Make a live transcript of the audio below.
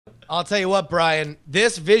I'll tell you what, Brian.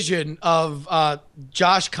 This vision of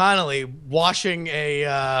Josh Connolly washing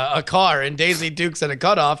a car in Daisy Dukes and a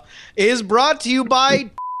Cutoff is brought to you by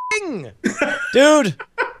Dude,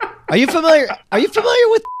 are you familiar? Are you familiar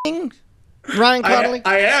with Ryan Connolly?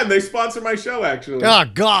 I am. They sponsor my show, actually. Oh,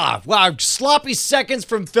 God. Wow. Sloppy Seconds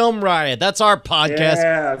from Film Riot. That's our podcast.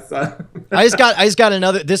 Yeah. I just got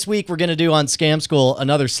another. This week we're going to do on Scam School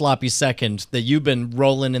another sloppy second that you've been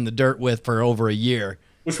rolling in the dirt with for over a year.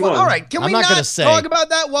 Which one? All right. Can we not talk about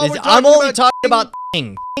that while we're talking I'm only about talking about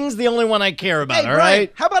Thing's the only one I care about, hey, all Brian,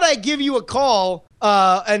 right? How about I give you a call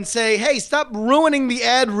and say, hey, stop ruining the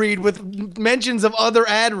ad read with mentions of other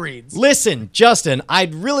ad reads. Listen, Justin,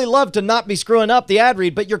 I'd really love to not be screwing up the ad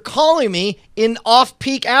read, but you're calling me in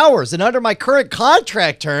off-peak hours. And under my current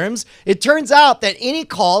contract terms, it turns out that any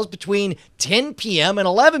calls between 10 p.m. and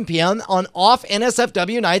 11 p.m. on off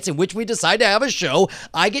NSFW nights in which we decide to have a show,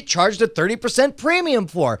 I get charged a 30% premium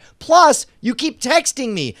for. Plus, you keep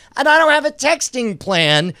texting me, and I don't have a texting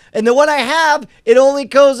plan. And the one I have, it only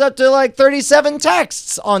goes up to like 37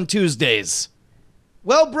 texts on Tuesdays.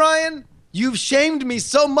 Well, Brian, you've shamed me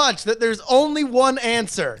so much that there's only one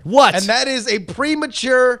answer. What? And that is a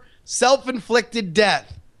premature, self-inflicted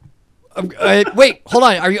death. Wait, hold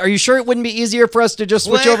on. Are you sure it wouldn't be easier for us to just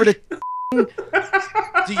switch over to...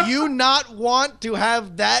 Do you not want to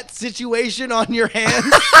have that situation on your hands?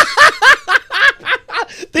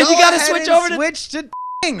 Then you gotta switch over to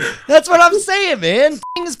Ting. That's what I'm saying, man.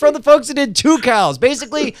 Ting is from the folks that did Two Cows.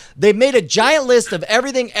 Basically, they made a giant list of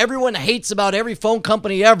everything everyone hates about every phone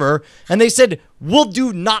company ever, and they said, we'll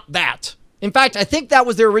do not that. In fact, I think that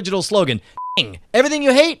was their original slogan. Ting. Everything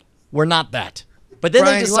you hate, we're not that. But then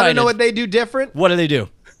Brian, they decided... you want to know what they do different? What do they do?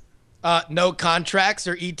 No contracts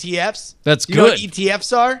or ETFs. That's good. You know what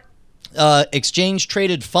ETFs are? Exchange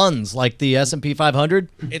traded funds like the S&P 500.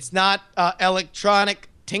 It's not electronic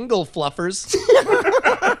tingle fluffers.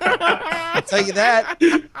 I'll tell you that.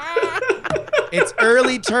 It's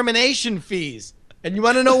early termination fees. And you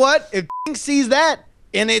want to know what? If Ting sees that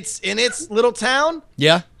in its little town,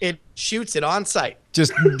 yeah, it shoots it on site.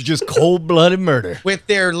 Just cold-blooded murder. With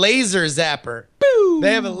their laser zapper.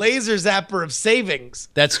 They have a laser zapper of savings.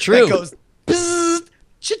 That's true. That goes bzzz,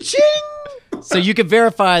 cha-ching. So you can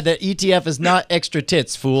verify that ETF is not extra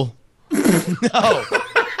tits, fool. No.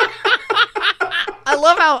 I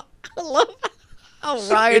love how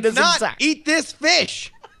Ryan it's is not exact. Eat this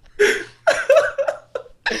fish.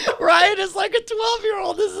 Ryan is like a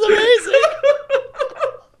 12-year-old. This is amazing.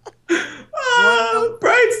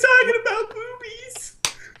 Brian's talking about boobies.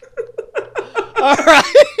 All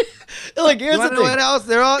right. Look, here's the thing. What else?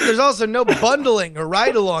 There's also no bundling or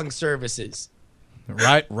ride-along services.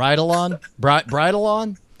 Ride-along?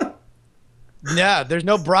 Bridle-on? Yeah, there's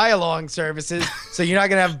no Bri-along services, so you're not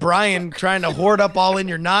going to have Brian trying to hoard up all in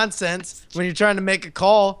your nonsense when you're trying to make a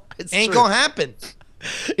call. Ain't going to happen.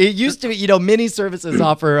 It used to be, many services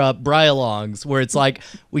offer Bri-alongs where it's like,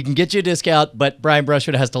 we can get you a discount, but Brian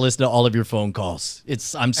Brushwood has to listen to all of your phone calls.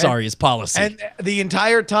 I'm sorry, it's policy. And the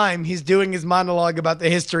entire time, he's doing his monologue about the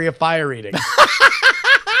history of fire eating.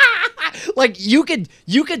 Like, you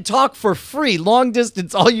could talk for free, long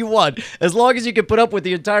distance, all you want, as long as you can put up with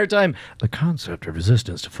the entire time. The concept of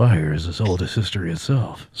resistance to fire is as old as history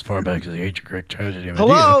itself. As far back as the ancient Greek tragedy of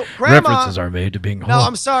Hello, Medea, Grandma? references are made to being No,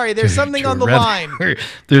 I'm sorry. There's something on the line.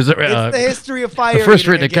 There's It's the history of fire the first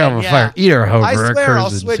eating written account of a again, fire eater, I however, swear I'll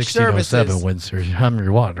occurs in switch 1607 services. when Sir Henry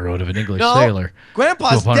Wotton wrote of an English No, sailor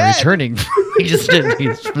Grandpa's who, upon dead. returning from East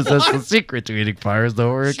Indies, possessed the secret to eating fire as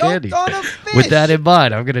though it were a Choked candy. on a fish. With that in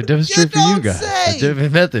mind, I'm going to demonstrate for you don't guys say. a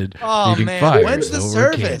different method Oh, of eating man. fire When's as the though it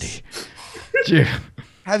were service? candy.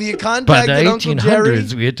 Have you By contacted the Uncle Jerry?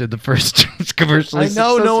 1800s, we entered the first commercially I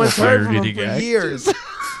know no one's successful heard from him fire-eating for act. years.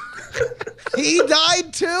 He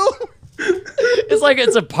died too? It's like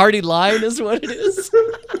it's a party line is what it is.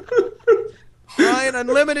 Brian,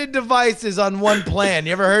 unlimited devices on one plan.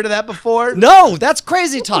 You ever heard of that before? No, that's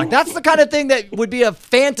crazy talk. That's the kind of thing that would be a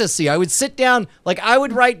fantasy. I would sit down, like I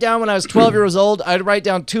would write down when I was 12 years old, I'd write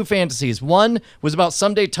down two fantasies. One was about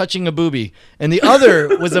someday touching a boobie, and the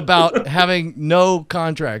other was about having no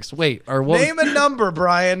contracts. Wait, or what? Name a number,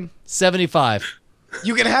 Brian. 75.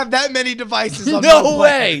 You can have that many devices on one No plan.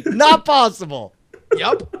 way. Not possible.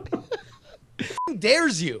 Yup.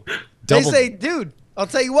 Dares you. Double- They say, dude, I'll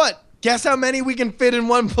tell you what. Guess how many we can fit in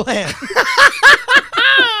one plan?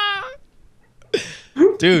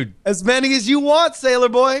 Dude. As many as you want, sailor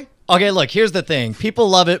boy. Okay, look, here's the thing. People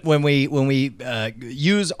love it when we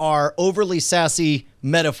use our overly sassy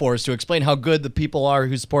metaphors to explain how good the people are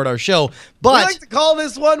who support our show. But We like to call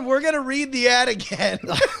this one, we're going to read the ad again.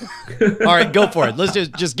 all right, go for it. Let's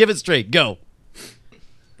just give it straight. Go.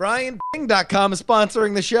 BrianBing.com is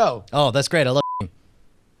sponsoring the show. Oh, that's great. I love.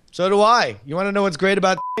 So do I. You want to know what's great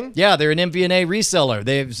about Bing? Yeah, they're an MVNA reseller.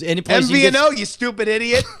 They've any place you can MVNO, you stupid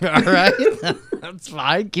idiot. All right, that's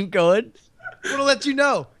fine. Keep going. I want to let you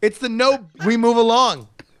know. It's the no. We move along.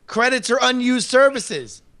 Credits are unused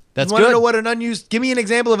services. That's you want to good. know what an unused? Give me an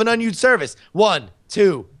example of an unused service. 1,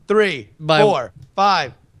 2, 3, By- 4,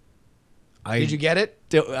 5. I Did you get it?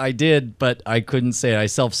 I did, but I couldn't say it. I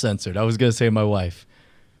self-censored. I was gonna say my wife.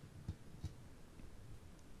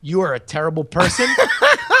 You are a terrible person.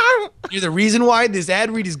 You're the reason why this ad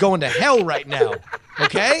read is going to hell right now.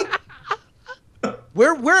 Okay?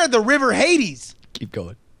 Where are the River Hades? Keep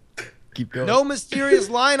going. Keep going. No mysterious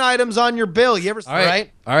line items on your bill. You ever? All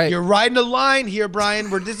right. All right. You're riding a line here, Brian.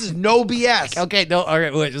 Where this is no BS. Okay. No. All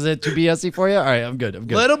right. Wait. Is it too BSy for you? All right. I'm good. I'm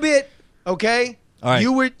good. Little bit. Okay. All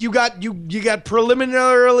right. You got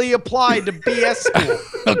preliminarily applied to BS school.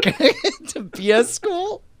 Okay. To BS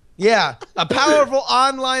school. Yeah, a powerful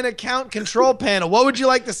online account control panel. What would you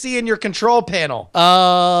like to see in your control panel?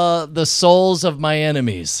 The souls of my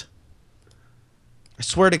enemies. I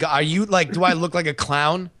swear to God, are you like? Do I look like a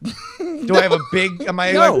clown? Do I have a big? Am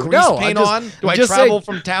I No, like grease no, paint I'm just- on? Do I'm I just travel saying-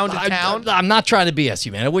 from town to town? I'm not trying to BS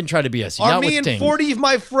you, man. I wouldn't try to BS you. Are Not me with and Ting. 40 of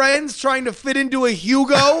my friends trying to fit into a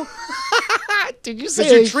Hugo? Did you Because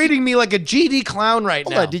say? you're treating me like a GD clown right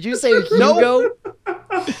Hold now. on. Did you say Hugo?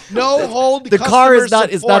 No hold. The car is not.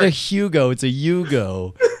 It's not support. a Hugo. It's a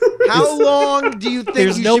Yugo. How long do you think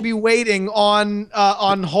There's you no- should be waiting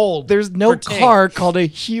on hold? There's no for Ting? car called a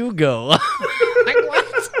Hugo.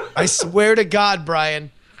 I swear to God,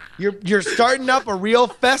 Brian, you're starting up a real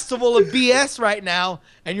festival of BS right now,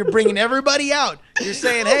 and you're bringing everybody out. You're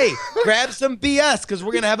saying, "Hey, grab some BS because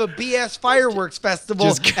we're gonna have a BS fireworks festival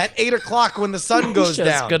Just- at 8 o'clock when the sun goes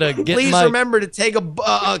Just down." gonna get Please my- remember to take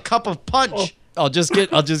a cup of punch. I'll just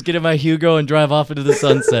get in my Hugo and drive off into the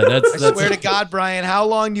sunset. I swear to God, Brian, how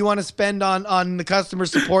long do you want to spend on the customer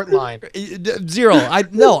support line? Zero. I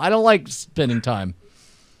don't like spending time.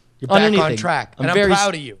 You're On back on anything. track, I'm and I'm very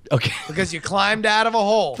proud of you. Okay. Because you climbed out of a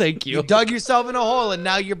hole. Thank you. You dug yourself in a hole, and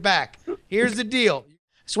now you're back. Here's the deal. I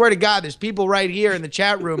swear to God, there's people right here in the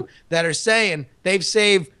chat room that are saying they've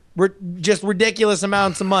saved just ridiculous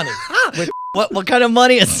amounts of money. With What kind of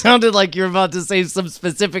money? It sounded like you're about to say some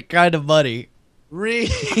specific kind of money.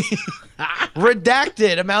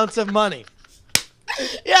 redacted amounts of money.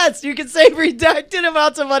 Yes, you can save redacted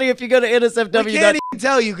amounts of money if you go to NSFW. We can't even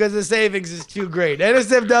tell you because the savings is too great.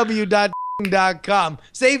 NSFW.com.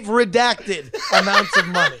 Save redacted amounts of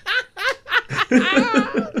money.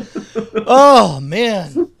 Oh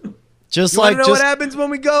man. Just You like want to know just what happens when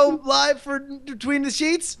we go live for Between the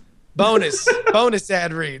Sheets? Bonus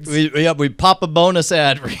ad reads. we pop a bonus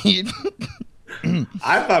ad read.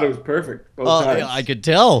 I thought it was perfect both Oh, times. yeah, I could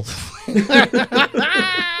tell.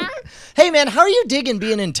 Hey man, how are you digging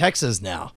being in Texas now?